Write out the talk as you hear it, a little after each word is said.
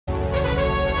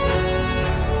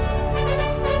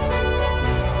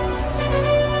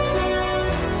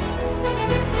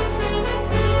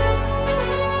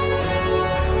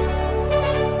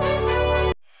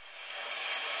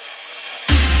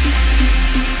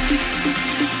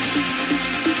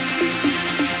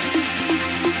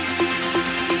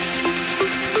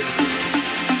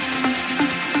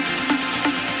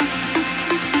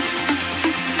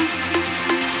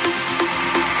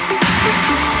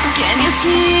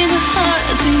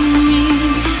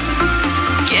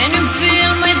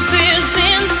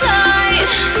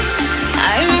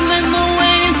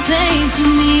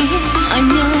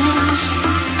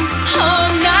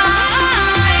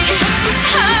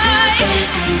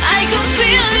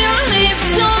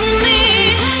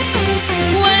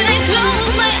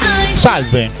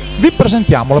Salve, vi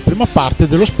presentiamo la prima parte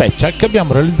dello special che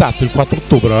abbiamo realizzato il 4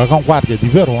 ottobre alla Guardi di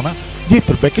Verona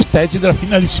dietro il backstage della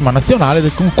finalissima nazionale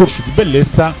del concorso di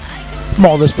bellezza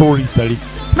Models for Italy.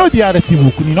 Noi di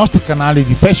AREATV con i nostri canali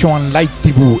di Fashion Light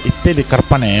TV e Tele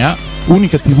Carpanea,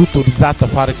 unica TV autorizzata a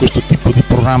fare questo tipo di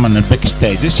programma nel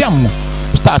backstage, siamo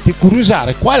stati a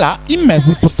curiosare qua e là in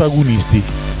mezzo ai protagonisti.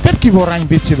 Per chi vorrà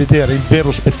invece vedere il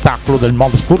vero spettacolo del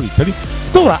Models for Italy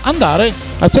dovrà andare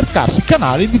a cercarsi i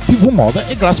canali di TV Moda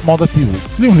e Glass Moda TV,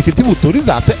 le uniche TV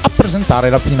autorizzate a presentare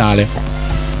la finale.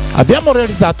 Abbiamo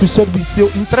realizzato il servizio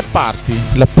in 3 parti.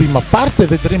 La prima parte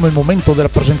vedremo il momento della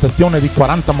presentazione di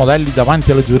 40 modelli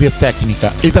davanti alla giuria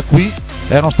tecnica e da qui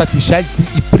erano stati scelti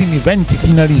i primi 20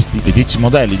 finalisti e 10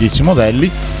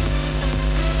 modelli.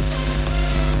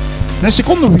 Nel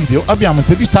secondo video abbiamo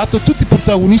intervistato tutti i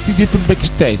protagonisti dietro il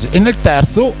backstage e nel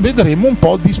terzo vedremo un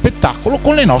po' di spettacolo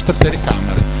con le nostre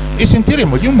telecamere e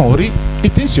sentiremo gli umori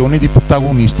e tensioni dei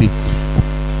protagonisti.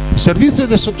 Il servizio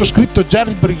del sottoscritto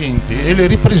Gerry Brighenti e le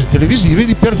riprese televisive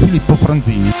di Pier Filippo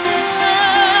Franzini.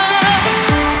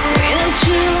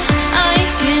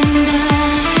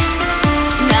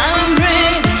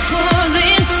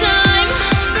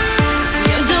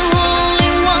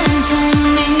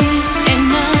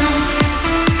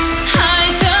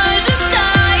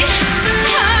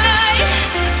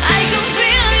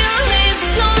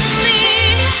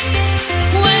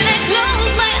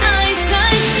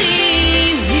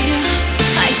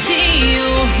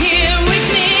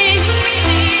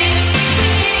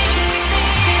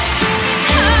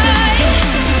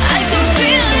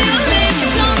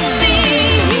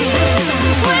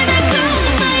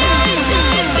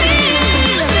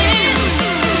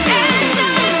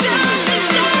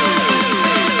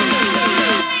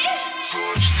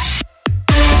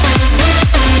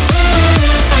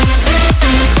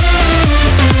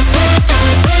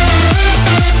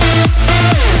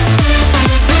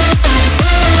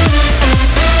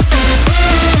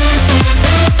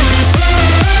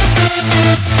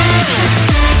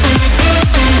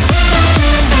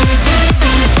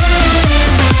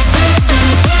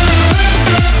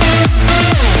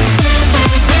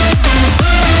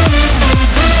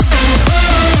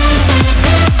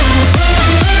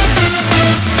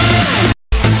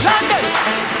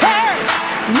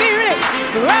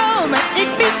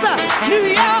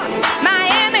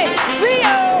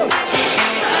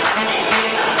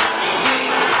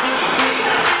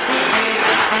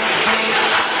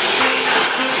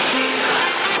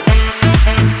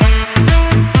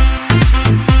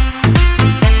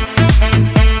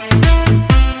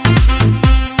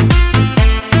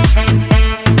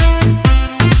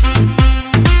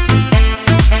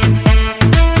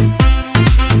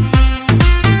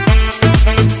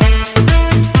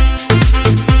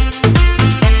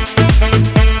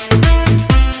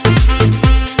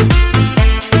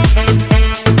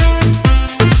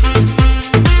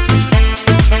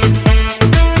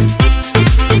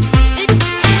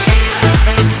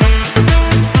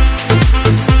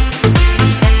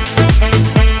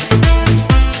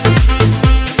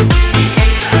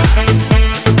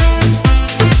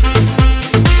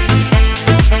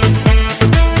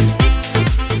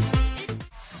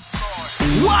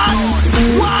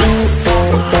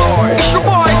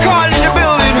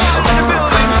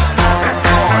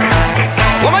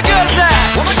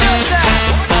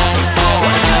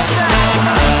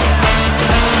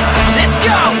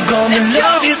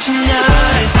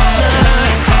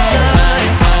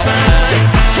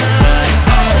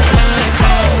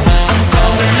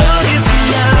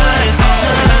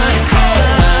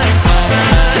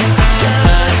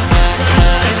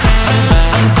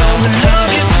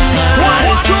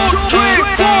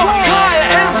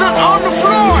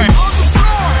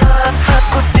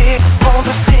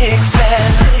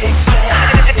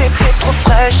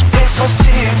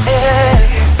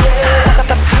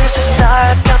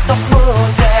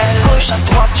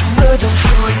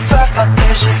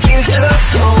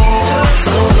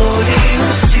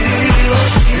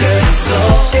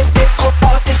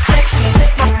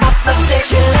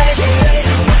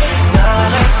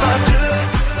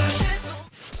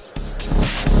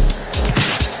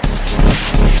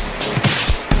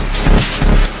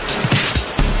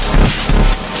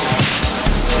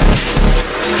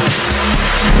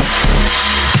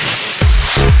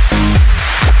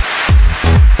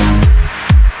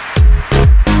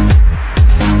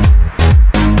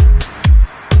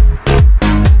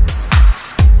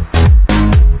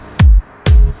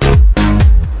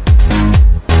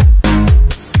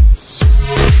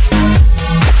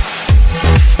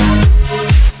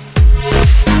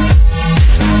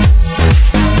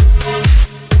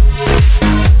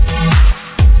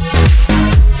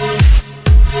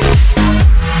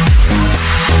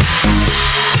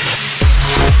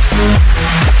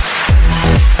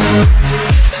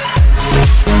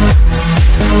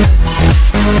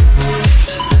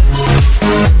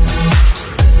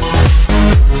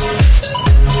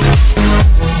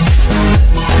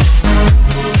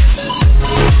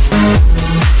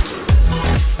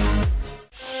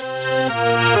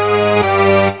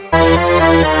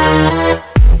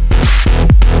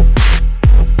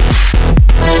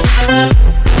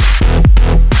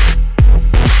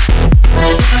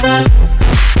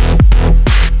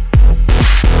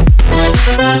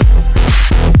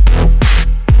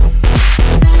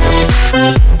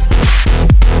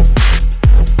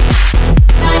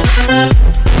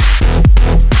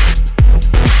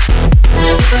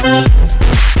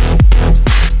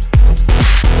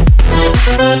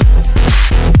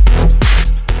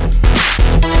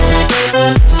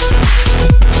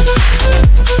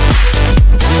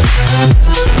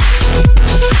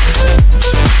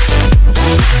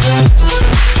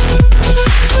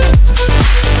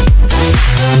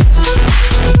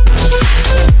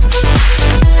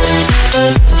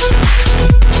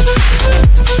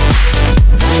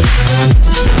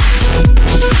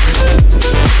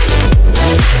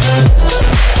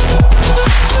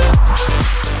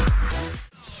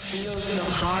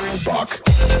 Fuck.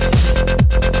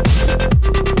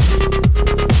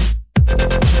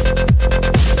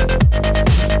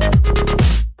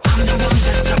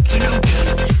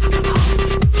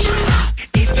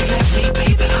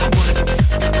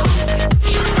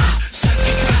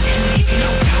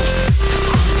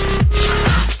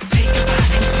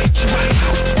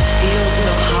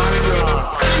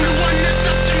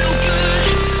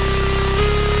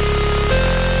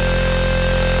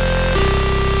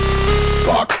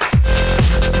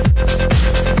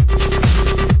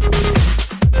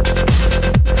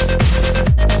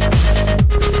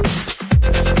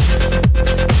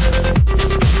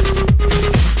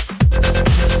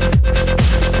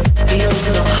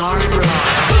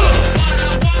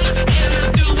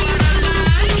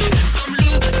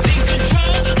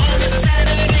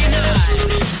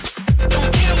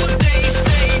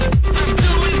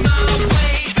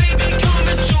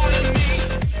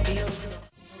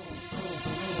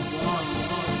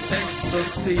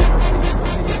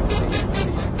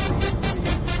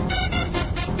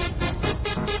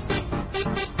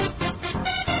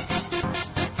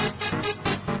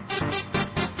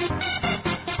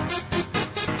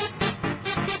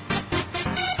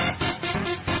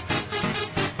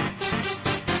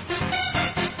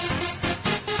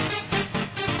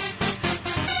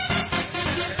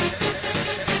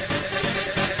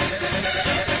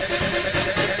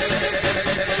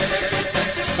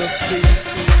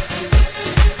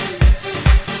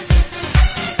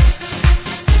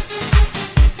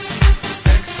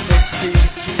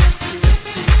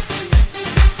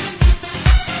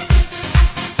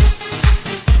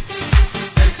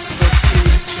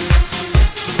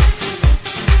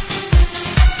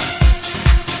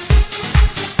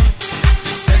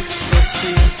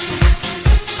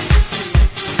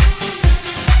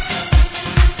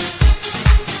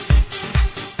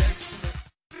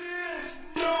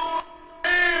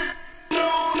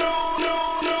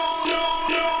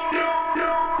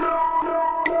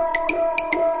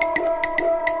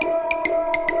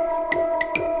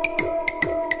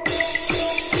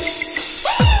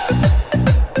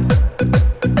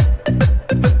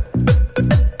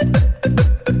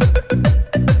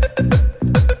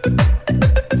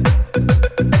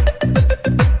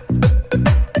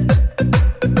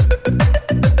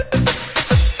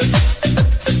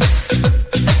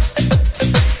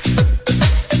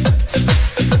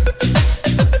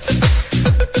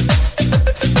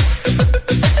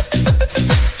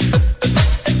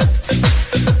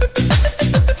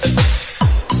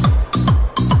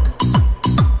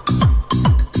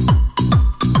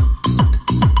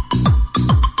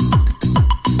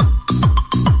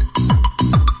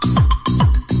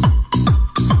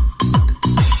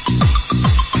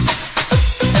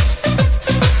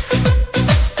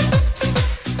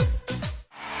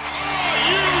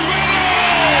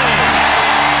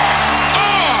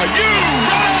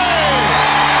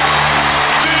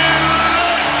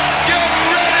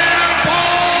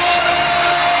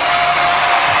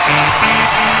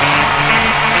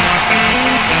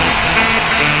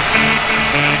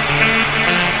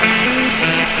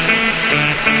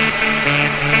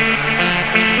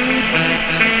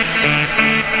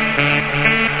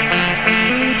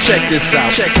 Check this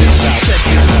out, check this out, check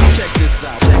this out, check this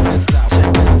out, check this out,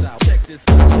 check this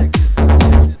out, check this out, check this out, check this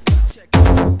out.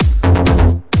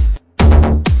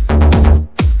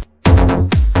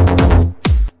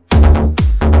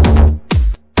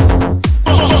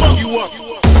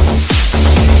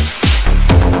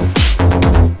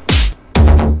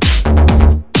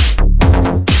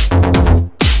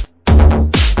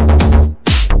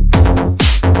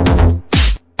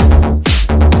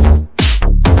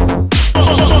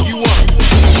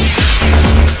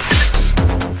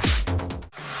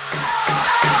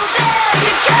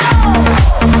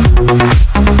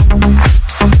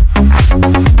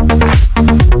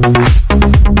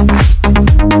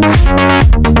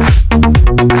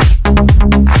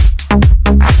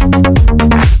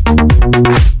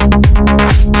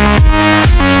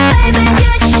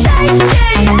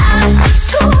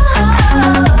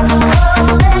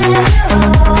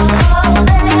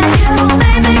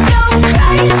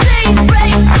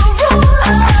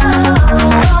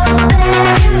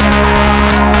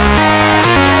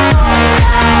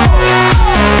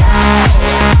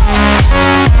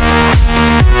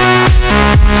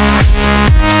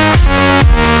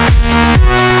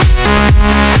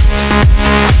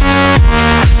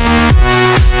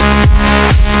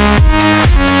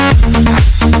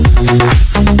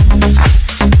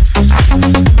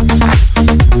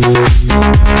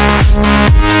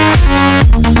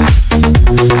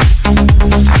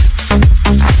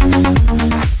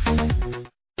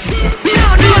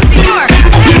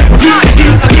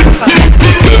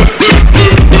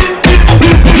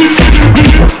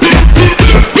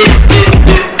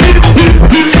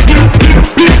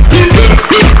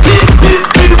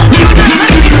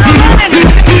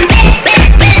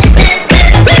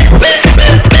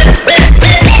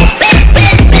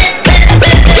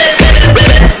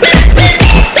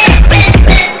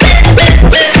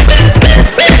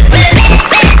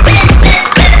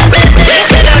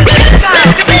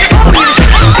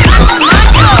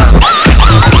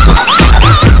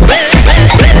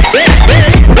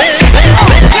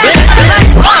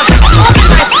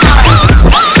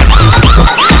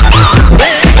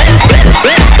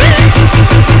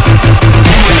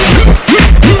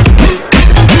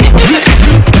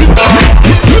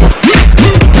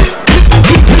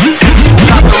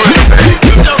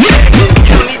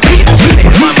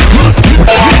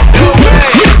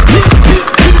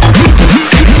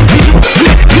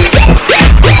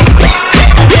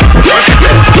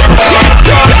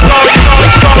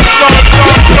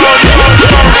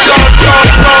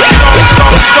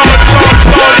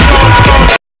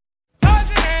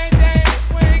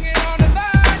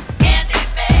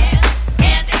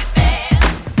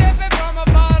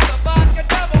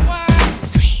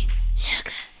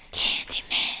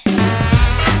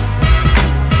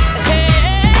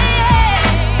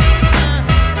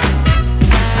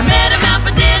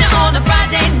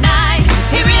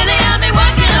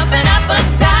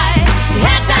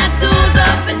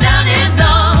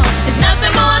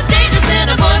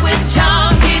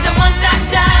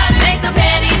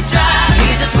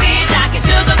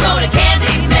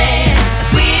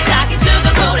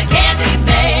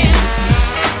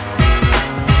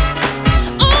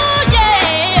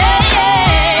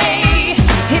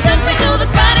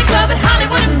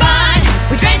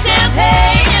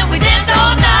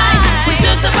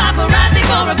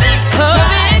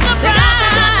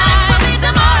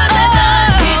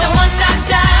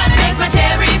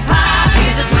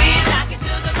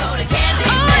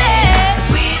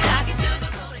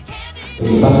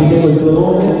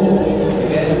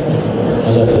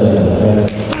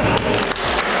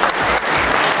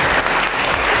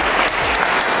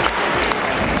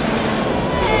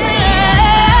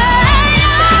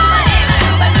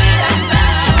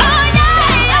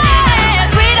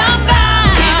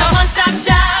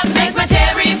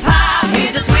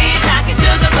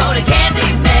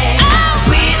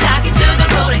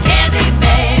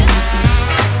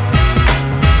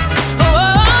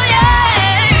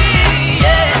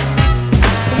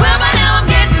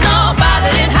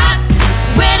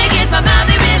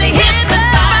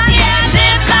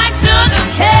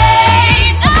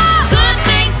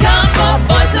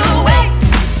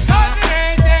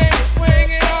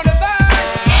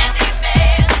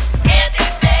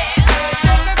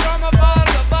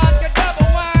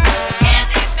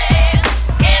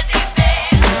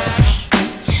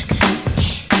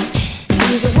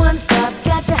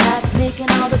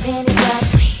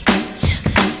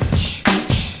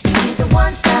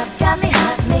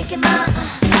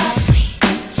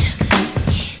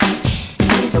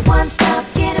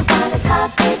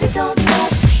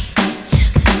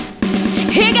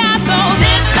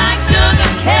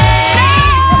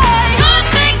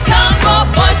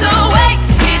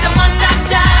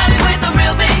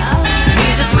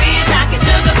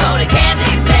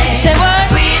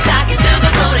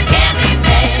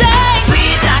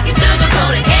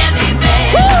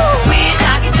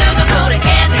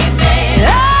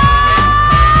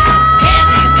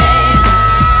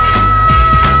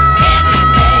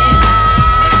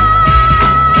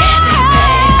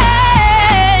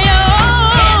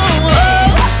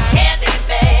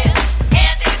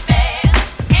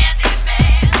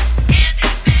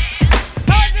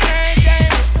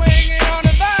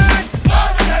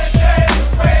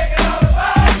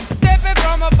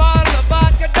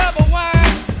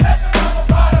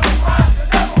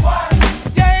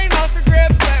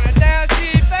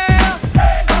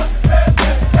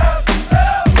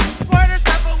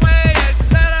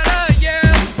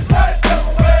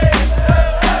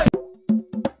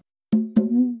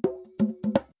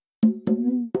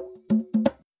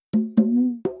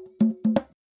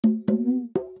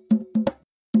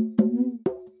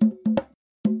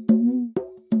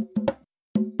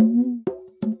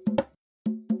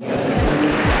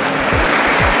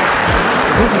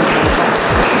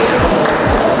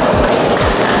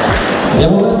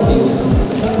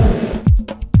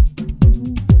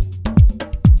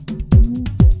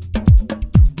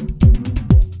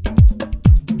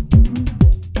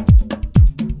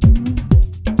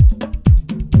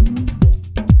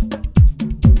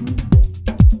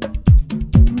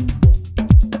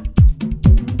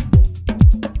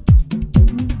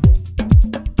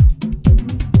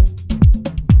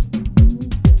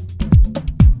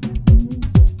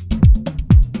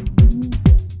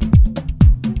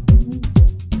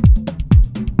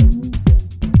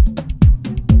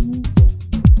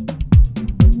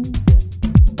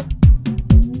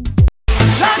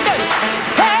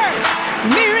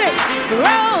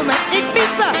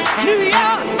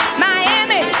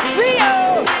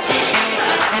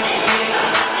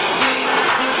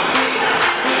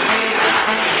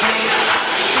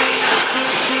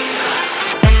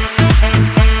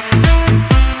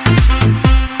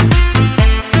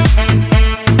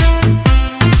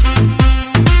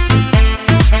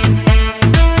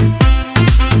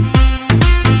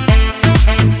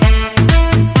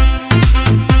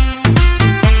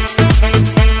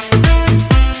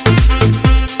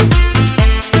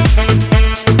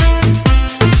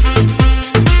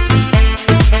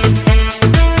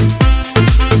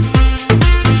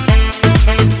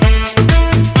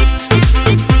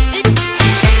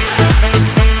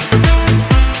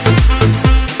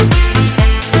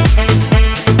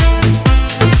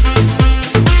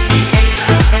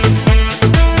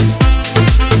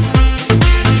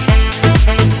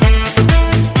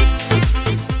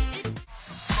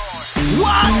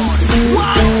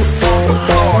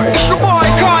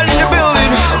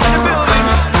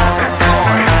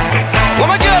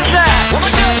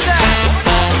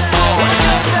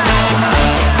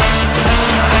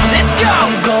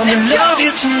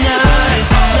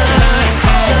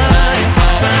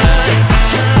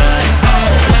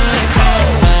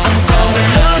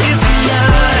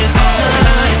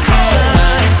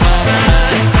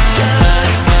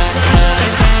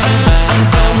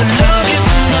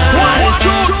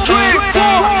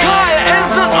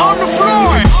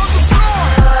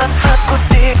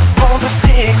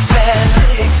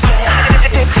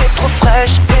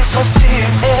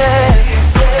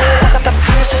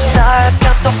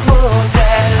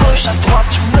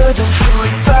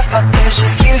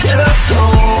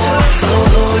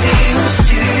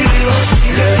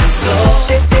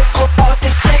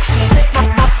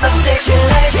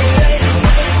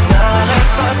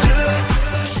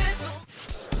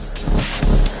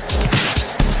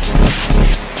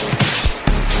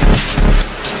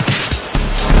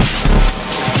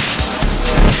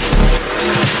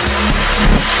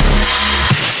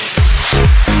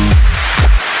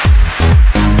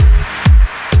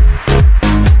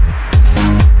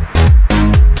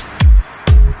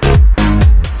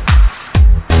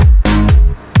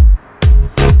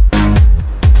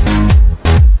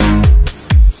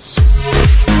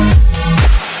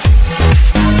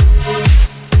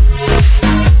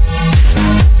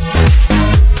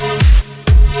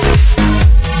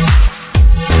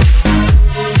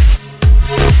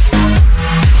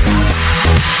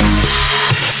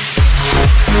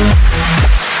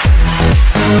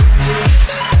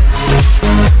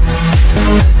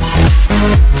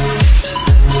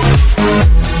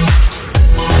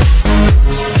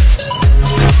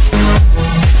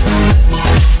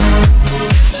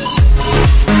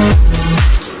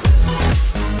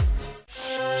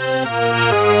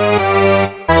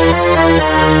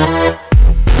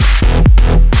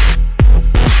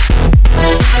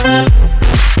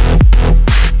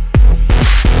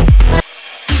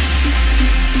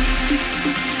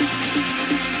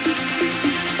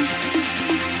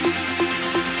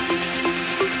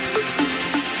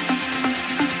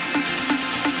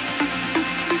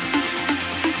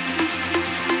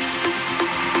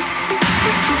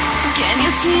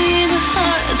 see the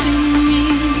heart in me.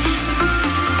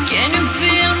 Can you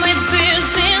feel my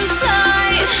fears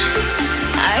inside?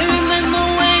 I remember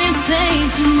when you say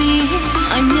to me,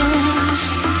 I'm yours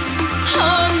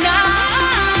all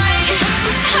night.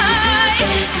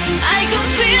 I can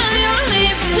feel your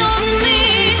lips on me.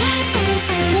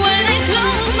 When I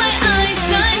close my eyes,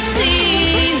 I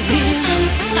see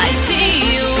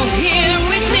you here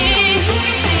with me.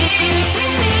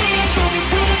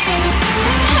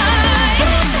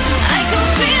 I can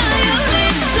feel your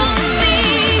lips on me.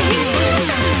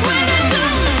 When I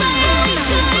close my eyes,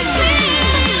 I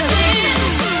feel it,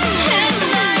 and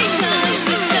I touch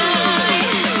the sky.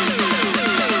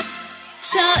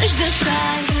 Touch the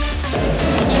sky.